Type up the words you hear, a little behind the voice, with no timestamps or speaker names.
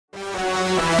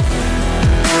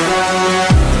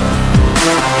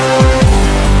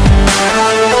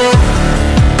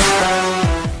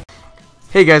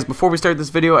Hey guys, before we start this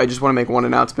video, I just want to make one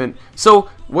announcement. So,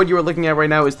 what you are looking at right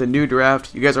now is the new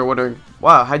draft. You guys are wondering,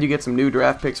 wow, how'd you get some new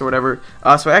draft picks or whatever?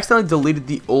 So I accidentally deleted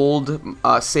the old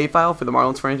save file for the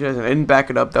Marlins franchise, and I didn't back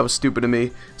it up. That was stupid of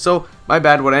me. So, my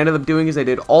bad. What I ended up doing is I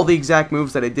did all the exact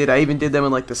moves that I did. I even did them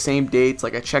in like the same dates.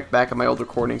 Like I checked back at my old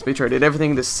recordings, made sure I did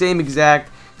everything the same exact,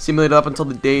 simulated up until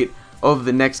the date of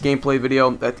the next gameplay video.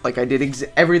 That like I did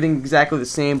everything exactly the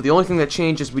same. But the only thing that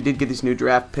changed is we did get these new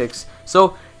draft picks.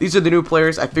 So these are the new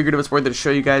players. I figured it was worth it to show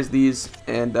you guys these,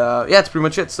 and yeah, that's pretty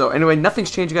much it. So anyway,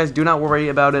 nothing's changed, guys. Do not worry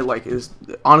about it. Like,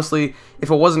 honestly, if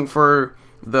it wasn't for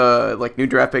the new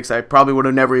draft picks, I probably would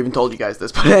have never even told you guys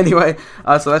this. But anyway,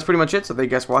 so that's pretty much it. So thank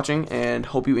you guys for watching, and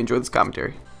hope you enjoyed this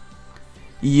commentary.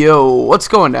 Yo, what's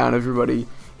going down, everybody?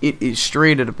 It is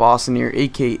Straight Outta Boston here,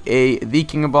 aka the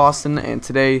King of Boston, and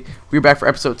today we're back for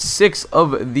episode 6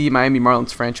 of the Miami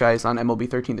Marlins franchise on MLB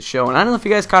 13, the show. And I don't know if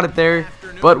you guys caught it there,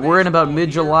 but we're in about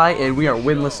mid-July, and we are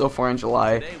winless so far in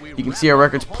July. You can see our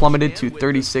records plummeted to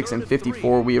 36 and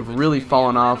 54. We have really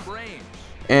fallen off,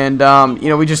 and you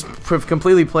know, we just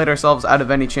completely played ourselves out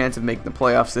of any chance of making the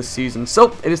playoffs this season.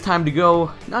 So it is time to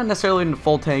go, not necessarily into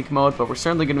full tank mode, but we're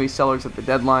certainly going to be sellers at the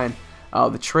deadline.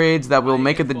 The trades that will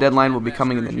make it the deadline will be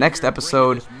coming in the next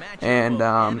episode, and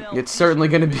it's certainly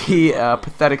going to be a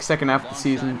pathetic second half of the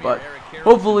season, but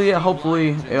hopefully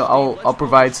I'll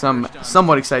provide some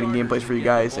somewhat exciting gameplays for you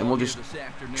guys, and we'll just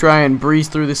try and breeze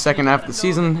through the second half of the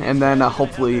season, and then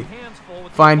hopefully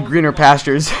find greener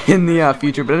pastures in the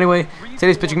future. But anyway,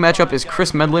 today's pitching matchup is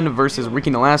Chris Medlin versus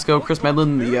Ricky Nolasco. Chris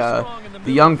Medlin,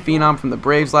 the young phenom from the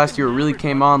Braves last year, really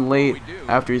came on late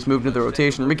after he's moved into the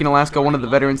rotation. Ricky Nolasco, one of the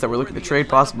veterans that we're looking to trade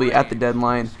possibly at the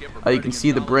deadline. You can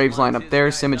see the Braves line up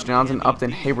there: Simmons, Johnson, Upton,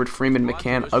 Hayward, Freeman,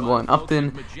 McCann, Uggla, and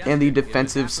Upton, and the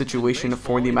defensive situation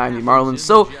for the Miami Marlins.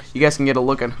 So you guys can get a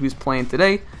look at who's playing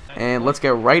today. And let's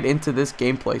get right into this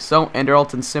gameplay. So,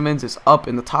 Andrelton Simmons is up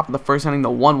in the top of the first inning, the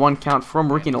 1-1 count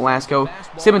from Ricky Nolasco.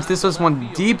 Simmons, this was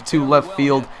one deep to left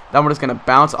field. That one is going to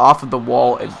bounce off of the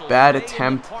wall. A bad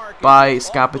attempt by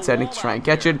Scott Podsednik to try and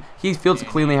catch it. He fields it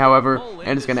cleanly, however,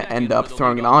 and is going to end up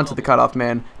throwing it onto the cutoff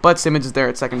man. But Simmons is there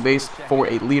at second base for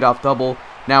a leadoff double.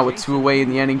 Now with 2 away in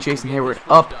the inning, Jason Hayward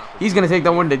up. He's going to take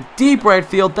that one to deep right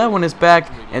field. That one is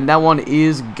back, and that one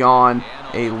is gone.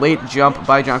 A late jump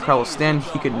by Giancarlo Stanton.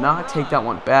 He could not take that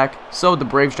one back, so the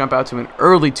Braves jump out to an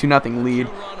early 2-0 lead.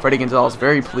 Freddie Gonzalez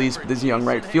very pleased with this young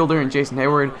right fielder, and Jason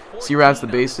Hayward rounds the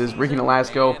bases. Ricky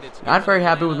Nolasco not very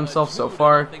happy with himself so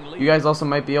far. You guys also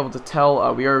might be able to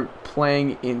tell we are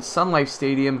playing in Sun Life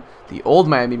Stadium, the old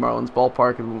Miami Marlins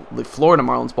ballpark, and the Florida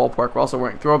Marlins ballpark. We're also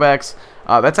wearing throwbacks.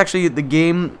 That's actually the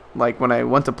game, like when I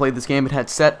went to play this game, it had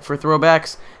set for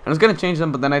throwbacks, and I was going to change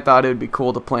them, but then I thought it would be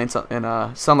cool to play in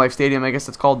Sun Life Stadium. I guess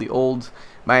it's called the old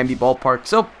Miami ballpark,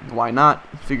 so why not?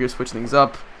 Figure switch things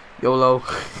up. YOLO.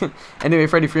 Anyway,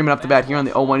 Freddie Freeman up the bat here on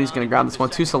the 0-1. He's going to ground this one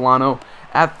to Solano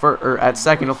at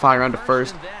second. He'll fly around to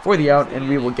first for the out, and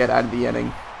we will get out of the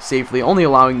inning safely, only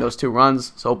allowing those 2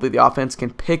 runs. So hopefully the offense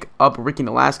can pick up Ricky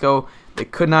Nolasco. They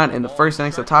could not in the first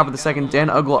inning. So top of the second, Dan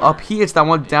Uggla up. He hits that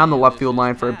one down the left field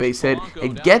line for a base hit.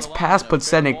 It gets past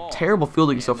Podsednik. Terrible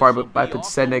fielding so far, but by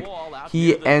Podsednik,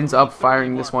 he ends up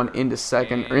firing this one into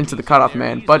second, or into the cutoff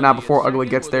man, but not before Uggla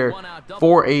gets there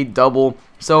for a double.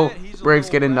 So Braves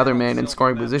get another man in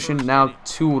scoring position. Now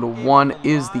 2-1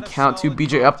 is the count to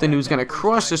BJ Upton, who's going to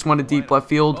crush this one to deep left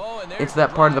field into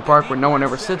that part of the park where no one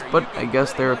ever sits, but I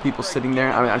guess there are people sitting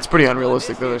there. I mean, it's pretty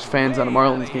unrealistic that there's fans on a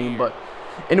Marlins game, but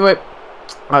anyway,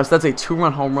 so that's a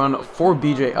 2-run home run for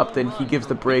BJ Upton. He gives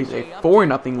the Braves a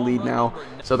 4-0 lead now,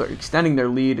 so they're extending their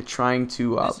lead, trying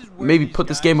to maybe put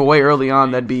this game away early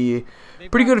on. That'd be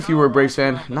pretty good if you were a Braves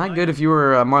fan, not good if you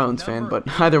were a Marlins fan, but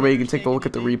either way, you can take a look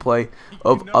at the replay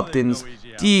of Upton's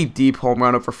deep home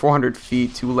run over 400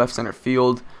 feet to left center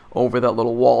field over that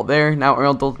little wall there. Now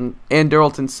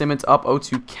Andrelton Simmons up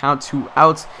 0-2 count, 2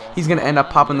 outs. He's going to end up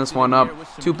popping this one up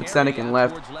to Podsednik and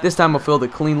left. This time he'll field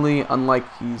it cleanly, unlike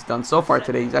he's done so far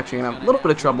today. He's actually going to have a little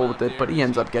bit of trouble with it, but he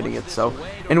ends up getting it. So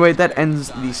anyway, that ends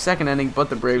the second inning, but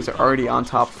the Braves are already on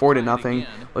top 4-0.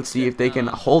 Let's see if they can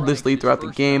hold this lead throughout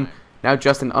the game. Now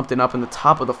Justin Upton up in the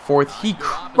top of the 4th. He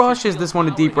crushes this one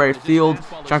to deep right field.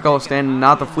 Giancarlo Stanton,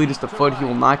 not the fleetest of foot. He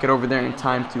will not get over there in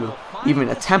time to even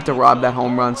attempt to rob that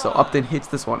home run. So Upton hits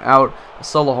this one out. A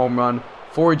solo home run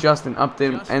for Justin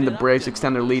Upton, and the Braves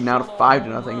extend their lead now to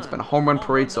 5-0. It's been a home run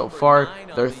parade so far,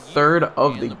 their 3rd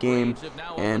of the game,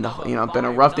 and you know, it's been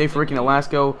a rough day for Ricky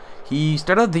Nolasco. He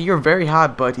started out the year very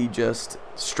hot, but he just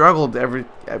struggled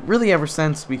really ever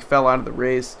since we fell out of the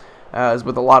race, as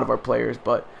with a lot of our players.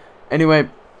 But anyway,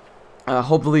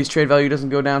 Hopefully his trade value doesn't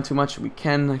go down too much. We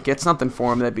can get something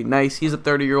for him. That'd be nice. He's a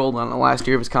 30-year-old on the last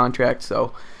year of his contract.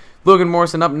 So Logan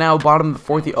Morrison up now, bottom of the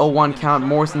fourth, the 0-1 count.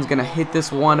 Morrison's going to hit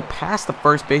this one past the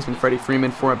first baseman, Freddie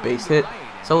Freeman, for a base hit.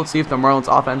 So let's see if the Marlins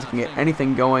offense can get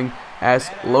anything going as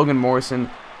Logan Morrison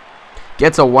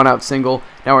gets a one-out single.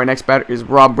 Now our next batter is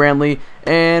Rob Brandley,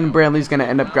 and Brandley's going to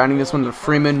end up grounding this one to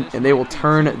Freeman, and they will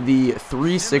turn the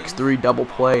 3-6-3 double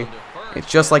play. It's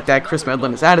just like that. Chris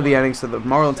Medlin is out of the inning, so the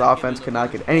Marlins offense could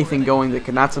not get anything going. They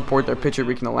could not support their pitcher,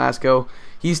 Ricky Nolasco.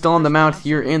 He's still on the mound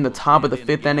here in the top of the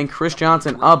fifth inning. Chris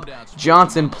Johnson up.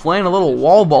 Johnson playing a little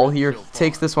wall ball here. He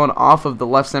takes this one off of the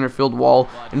left center field wall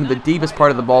into the deepest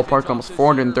part of the ballpark, almost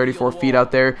 434 feet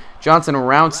out there. Johnson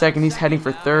around second. He's heading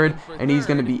for third, and he's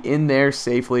going to be in there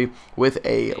safely with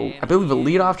a, I believe, a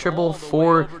leadoff triple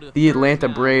for the Atlanta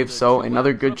Braves. So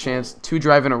another good chance to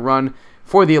drive in a run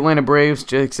for the Atlanta Braves.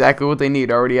 Just exactly what they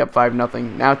need. Already up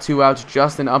 5-0. Now 2 outs.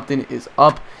 Justin Upton is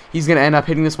up. He's going to end up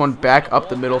hitting this one back up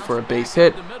the middle for a base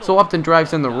hit. So Upton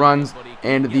drives in the runs,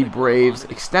 and the Braves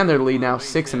extend their lead now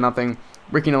 6-0.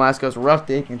 Ricky Nolasco's rough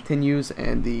day continues,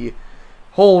 and the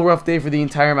whole rough day for the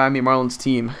entire Miami Marlins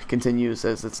team continues,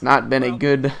 as it's not been a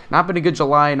good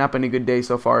July, not been a good day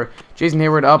so far. Jason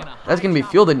Hayward up. That's going to be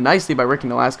fielded nicely by Ricky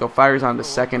Nolasco. Fires on to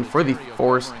second for the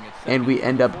force, and we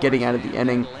end up getting out of the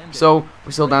inning. So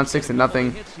we're still down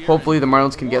 6-0. Hopefully the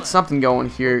Marlins can get something going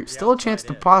here. Still a chance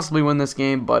to possibly win this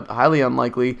game, but highly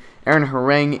unlikely. Aaron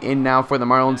Harang in now for the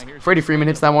Marlins. Freddie Freeman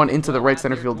hits that one into the right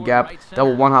center field gap. That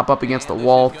will one hop up against the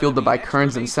wall, fielded by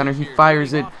Kearns in center. He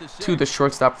fires it to the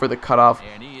shortstop for the cutoff.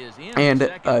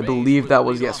 And I believe that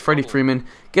was, yes, Freddie Freeman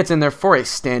gets in there for a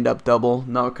stand-up double.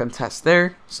 No contest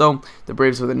there. So the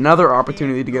Braves with another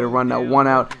opportunity to get a run now. 1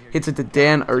 out. Hits it to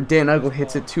Dan Uggla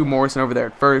hits it to Morrison over there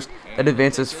at first. That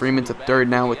advances Freeman to third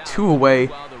now with 2 away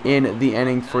in the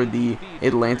inning for the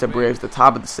Atlanta Braves. The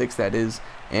top of the 6th, that is.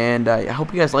 And I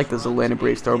hope you guys like those Atlanta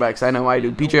Braves throwbacks. I know I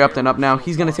do. BJ Upton up now.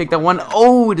 He's going to take that one.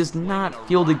 Oh, it is not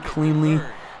fielded cleanly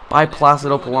by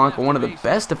Placido Polanco, one of the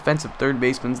best defensive third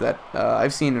basemen that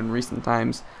I've seen in recent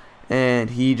times. And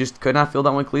he just could not field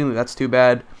that one cleanly. That's too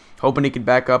bad. Hoping he could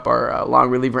back up our long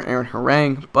reliever Aaron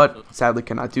Harang, but sadly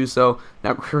cannot do so.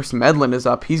 Now Chris Medlin is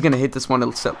up. He's going to hit this one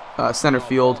to center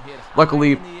field.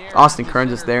 Luckily, Austin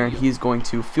Kearns is there, and he's going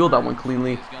to field that one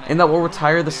cleanly. And that will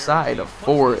retire the side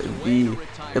for the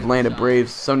Atlanta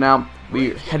Braves. So now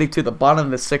we're heading to the bottom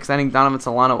of the 6th inning. Donovan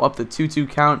Solano up the 2-2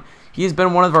 count. He has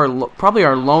been one of our, probably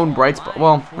our lone bright spot.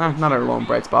 Well, not our lone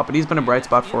bright spot, but he's been a bright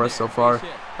spot for us so far.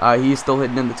 He's still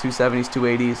hitting in the 270s,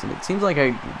 280s, and it seems like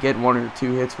I get 1 or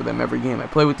 2 hits with him every game I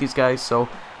play with these guys. So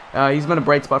he's been a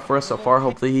bright spot for us so far.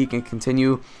 Hopefully he can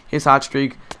continue his hot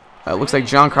streak. Looks like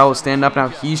Giancarlo Stanton up now.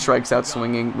 He strikes out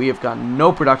swinging. We have gotten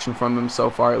no production from him so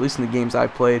far, at least in the games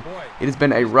I've played. It has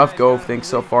been a rough go of things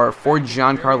so far for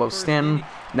Giancarlo Stanton.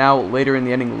 Now, later in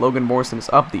the inning, Logan Morrison is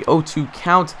up, the 0-2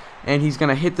 count, and he's going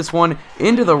to hit this one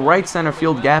into the right center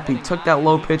field gap. He took that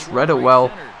low pitch, read it well.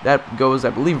 That goes, I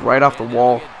believe, right off the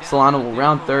wall. Solano will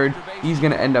round third. He's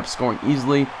going to end up scoring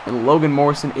easily, and Logan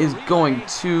Morrison is going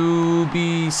to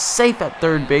be safe at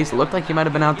third base. It looked like he might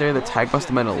have been out there. The tag must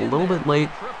have been a little bit late.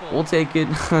 We'll take it.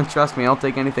 Trust me, I'll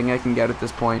take anything I can get at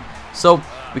this point. So,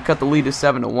 we cut the lead to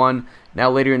 7-1. Now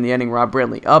later in the inning, Rob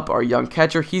Brandley up, our young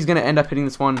catcher. He's going to end up hitting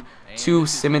this one to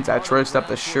Simmons at shortstop.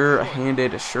 The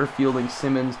sure-handed, sure-fielding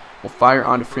Simmons will fire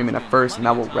onto Freeman at first, and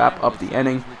that will wrap up the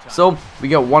inning. So we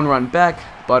get 1 run back,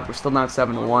 but we're still not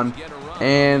 7-1.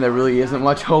 And there really isn't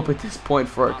much hope at this point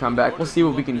for a comeback. We'll see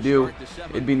what we can do.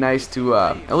 It'd be nice to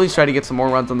at least try to get some more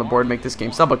runs on the board, make this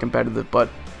game somewhat competitive, but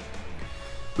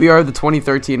we are the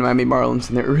 2013 Miami Marlins,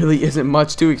 and there really isn't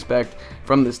much to expect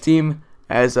from this team,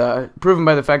 as proven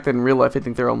by the fact that in real life I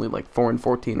think they're only like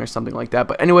 4-14 or something like that.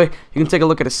 But anyway, you can take a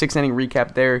look at a 6-inning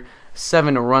recap there.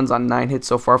 7 runs on 9 hits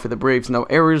so far for the Braves. No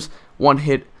errors, 1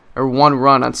 hit or 1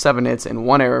 run on 7 hits, and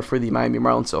 1 error for the Miami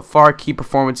Marlins so far. Key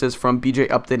performances from BJ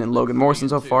Upton and Logan Morrison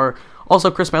so far. Also,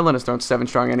 Chris Medlin has thrown 7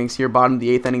 strong innings here. Bottom of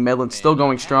the 8th inning, Medlin still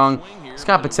going strong.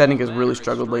 Scott Podsednik has really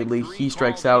struggled lately. He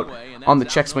strikes out on the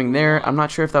check swing there. I'm not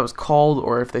sure if that was called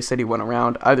or if they said he went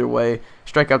around. Either way,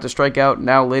 strikeout to strikeout.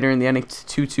 Now later in the inning,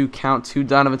 2-2 count to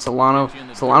Donovan Solano.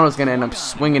 Solano's going to end up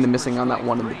swinging and missing on that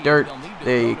one in the dirt.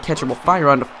 The catcher will fire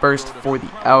on to first for the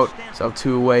out. So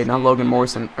 2 away. Now Logan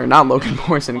Morrison, or not Logan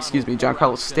Morrison, excuse me.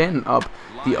 Giancarlo Stanton up,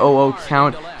 the 0-0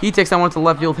 count. He takes that one to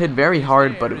left field, hit very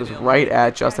hard, but it was right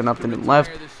at Justin Upton and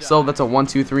left. So that's a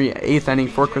 1-2-3 8th inning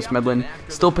for Chris Medlin.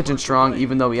 Still pitching strong,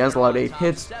 even though he has allowed 8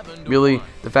 hits. Really,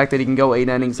 the fact that he can go 8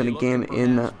 innings in a game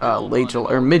in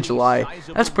mid-July,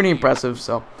 that's pretty impressive.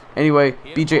 So anyway,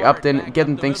 BJ Upton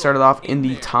getting things started off in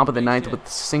the top of the 9th with a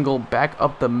single back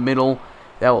up the middle.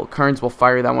 Kearns will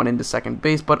fire that one into second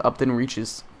base, but Upton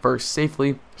reaches first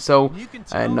safely. So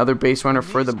another base runner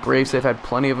for the Braves. They've had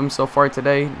plenty of them so far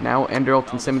today. Now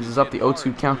Andrelton Simmons is up, the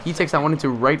 0-2 count. He takes that one into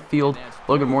right field.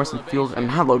 Logan Morrison fields, and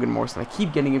not Logan Morrison. I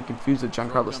keep getting him confused with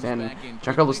Giancarlo Stanton.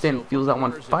 Giancarlo Stanton fields that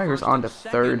one, fires onto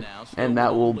third, and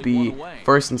that will be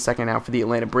first and second out for the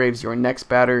Atlanta Braves. Your next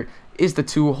batter is the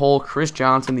 2-hole Chris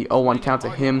Johnson, the 0-1 count to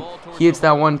him. He hits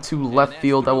that one to left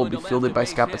field. That will be fielded by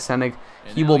Scott Pasenik.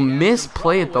 He will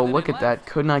misplay it though. Look at that.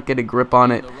 Could not get a grip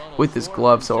on it with his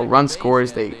glove. So a run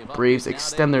scores. The Braves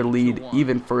extend their lead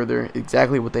even further.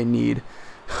 Exactly what they need.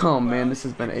 Oh man, this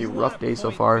has been a rough day so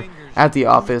far at the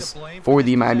office for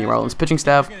the Miami Marlins pitching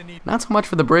staff. Not so much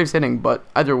for the Braves hitting, but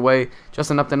either way,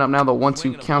 Justin Upton up now, the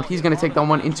 1-2 count. He's going to take that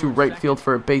one into right field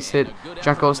for a base hit.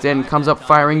 Giancarlo Stanton comes up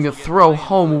firing. The throw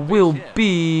home will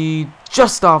be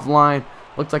just offline.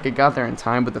 Looked like it got there in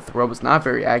time, but the throw was not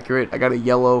very accurate. I got a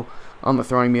yellow on the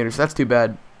throwing meter, so that's too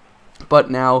bad.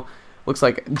 But now looks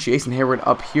like Jason Hayward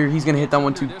up here. He's going to hit that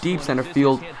one to deep center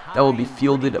field. That will be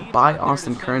fielded by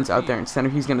Austin Kearns out there in center.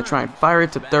 He's going to try and fire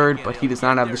it to third, but he does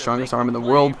not have the strongest arm in the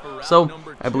world. So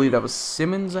I believe that was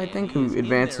Simmons, I think, who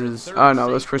advances. No, that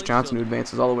was Chris Johnson who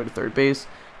advances all the way to third base.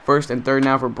 First and third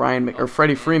now for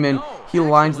Freddie Freeman. He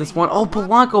lines this one. Oh,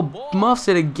 Polanco muffs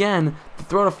it again. The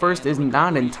throw to first is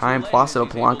not in time. Placido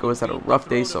Polanco has had a rough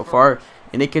day so far,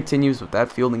 and it continues with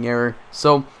that fielding error.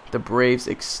 So the Braves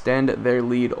extend their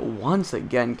lead once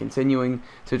again, continuing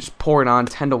to just pour it on.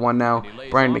 10-1 now.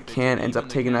 Brian McCann ends up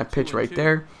taking that pitch right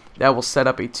there. That will set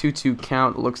up a 2-2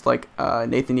 count. It looks like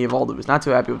Nathan Eovaldi was not too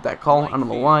happy with that call. I don't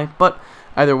know why, but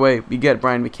either way, we get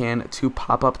Brian McCann to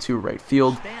pop up to right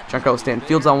field. Giancarlo Stanton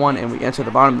fields on one, and we enter the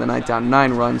bottom of the ninth down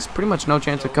 9 runs. Pretty much no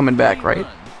chance of coming back, right?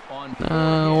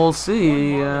 We'll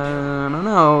see. I don't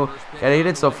know. Got 8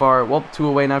 hits so far. Well, 2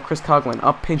 away now. Chris Coughlin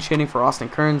up, pinch hitting for Austin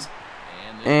Kearns,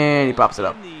 and he pops it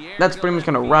up. That's pretty much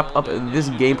going to wrap up this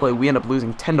gameplay. We end up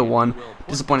losing 10-1.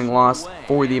 Disappointing loss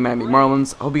for the Miami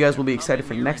Marlins. I hope you guys will be excited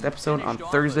for the next episode on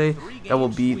Thursday. That will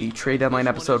be the trade deadline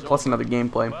episode plus another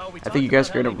gameplay. I think you guys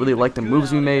are going to really like the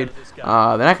moves we made. They're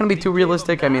not going to be too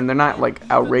realistic. I mean, they're not like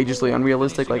outrageously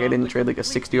unrealistic. Like I didn't trade like a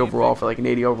 60 overall for like an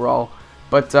 80 overall.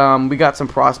 But we got some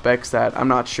prospects that I'm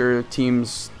not sure the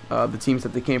teams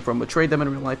that they came from would trade them in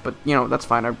real life. But, you know, that's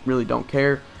fine. I really don't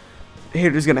care. The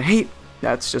haters going to hate.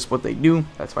 That's just what they do.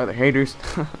 That's why they're haters.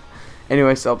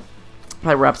 Anyway, so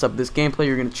that wraps up this gameplay.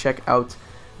 You're going to check out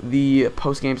the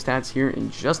post-game stats here in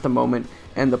just a moment.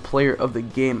 And the player of the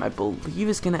game, I believe,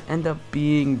 is going to end up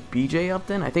being BJ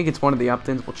Upton. I think it's one of the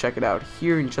Uptons. We'll check it out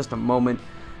here in just a moment.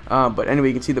 But anyway,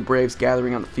 you can see the Braves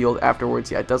gathering on the field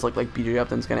afterwards. Yeah, it does look like BJ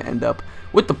Upton's going to end up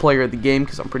with the player of the game,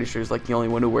 because I'm pretty sure he's like the only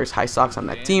one who wears high socks on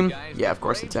that team. Yeah, of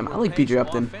course it's him. I like BJ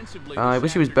Upton. I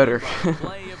wish he was better.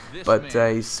 But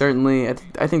he's certainly,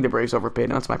 I think the Braves overpaid,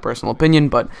 and that's my personal opinion.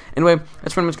 But anyway,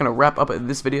 that's pretty much going to wrap up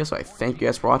this video, so I thank you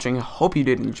guys for watching. I hope you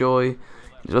did enjoy.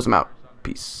 I'm out.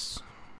 Peace.